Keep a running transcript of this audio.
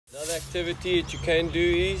activity that you can do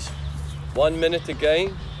is 1 minute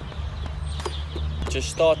again. Just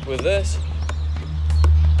start with this,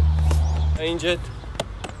 change it,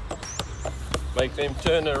 make them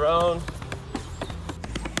turn around.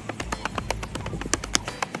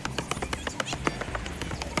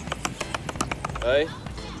 Okay,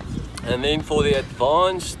 and then for the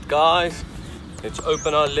advanced guys, let's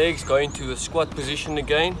open our legs, go into the squat position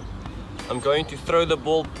again. I'm going to throw the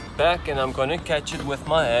ball back and I'm going to catch it with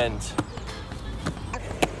my hands.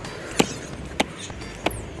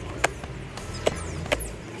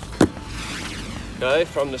 Okay,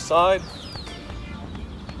 from the side.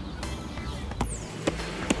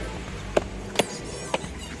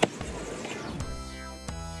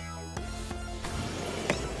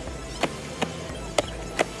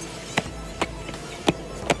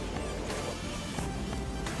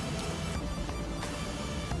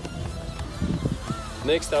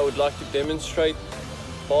 Next, I would like to demonstrate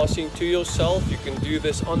passing to yourself. You can do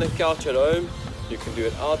this on the couch at home. You can do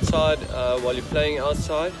it outside while you're playing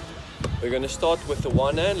outside. We're going to start with the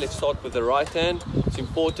one hand. Let's start with the right hand. It's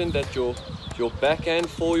important that your backhand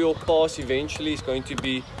for your pass eventually is going to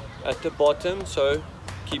be at the bottom. So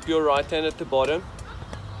keep your right hand at the bottom.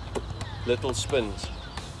 Little spins.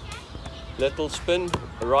 Little spin,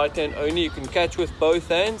 right hand only. You can catch with both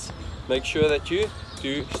hands. Make sure that you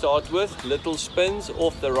do start with little spins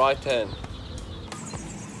off the right hand.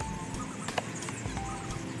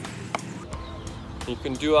 You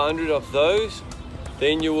can do 100 of those.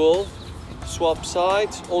 Then you will swap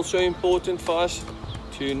sides. Also important for us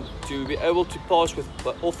to be able to pass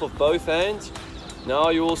off of both hands. Now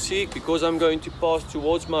you will see, because I'm going to pass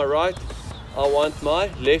towards my right, I want my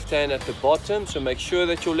left hand at the bottom. So make sure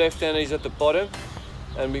that your left hand is at the bottom.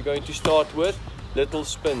 And we're going to start with little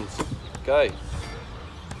spins. Okay.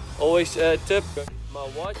 Always a tip, my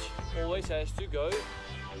watch always has to go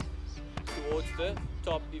towards the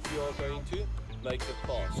top if you are going to make the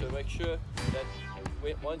pass. So make sure that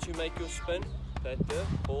once you make your spin, that the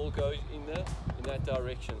ball goes in that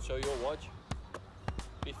direction. So your watch,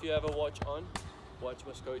 if you have a watch on, watch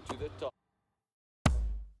must go to the top.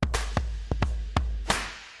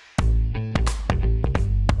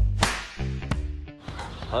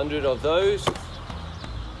 Hundred of those.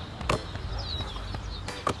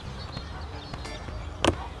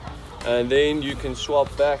 And then you can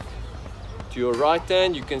swap back to your right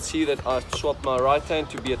hand. You can see that I swap my right hand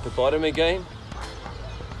to be at the bottom again.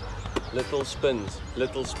 Little spins,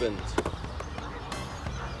 little spins.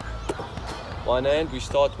 One hand, we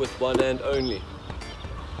start with one hand only.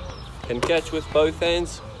 Can catch with both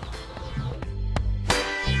hands.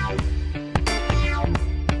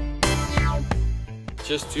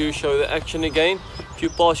 Just to show the action again, if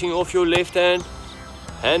you're passing off your left hand,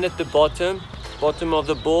 hand at the bottom of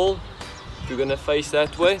the ball, you're going to face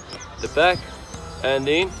that way, the back, and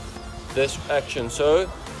then this action. So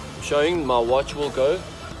I'm showing my watch will go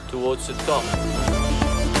towards the top.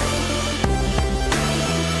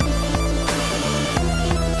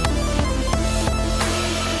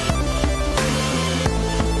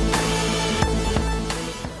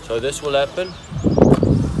 So this will happen.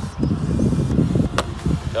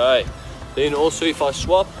 Okay, then also if I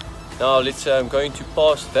swap, now let's say I'm going to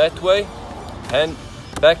pass that way, and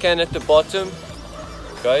backhand at the bottom.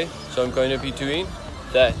 Okay, so I'm going to be doing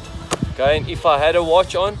that. Okay, and if I had a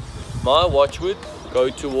watch on, my watch would go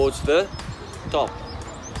towards the top.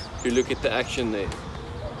 If you look at the action there.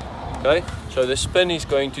 Okay, so the spin is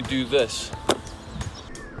going to do this.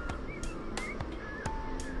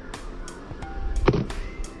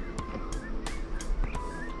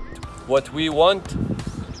 What we want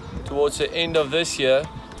towards the end of this year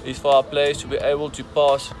is for our players to be able to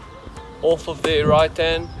pass off of their right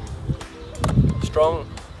hand, strong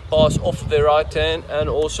pass off of their right hand, and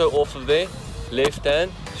also off of their left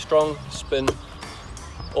hand, strong spin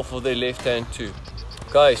off of their left hand too.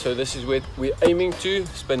 Okay, so this is where we're aiming to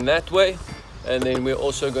spin that way, and then we're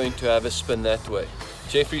also going to have a spin that way.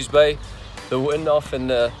 Jeffreys Bay, the wind often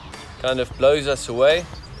kind of blows us away,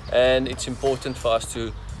 and it's important for us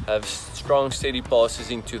to have strong steady passes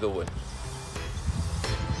into the wind.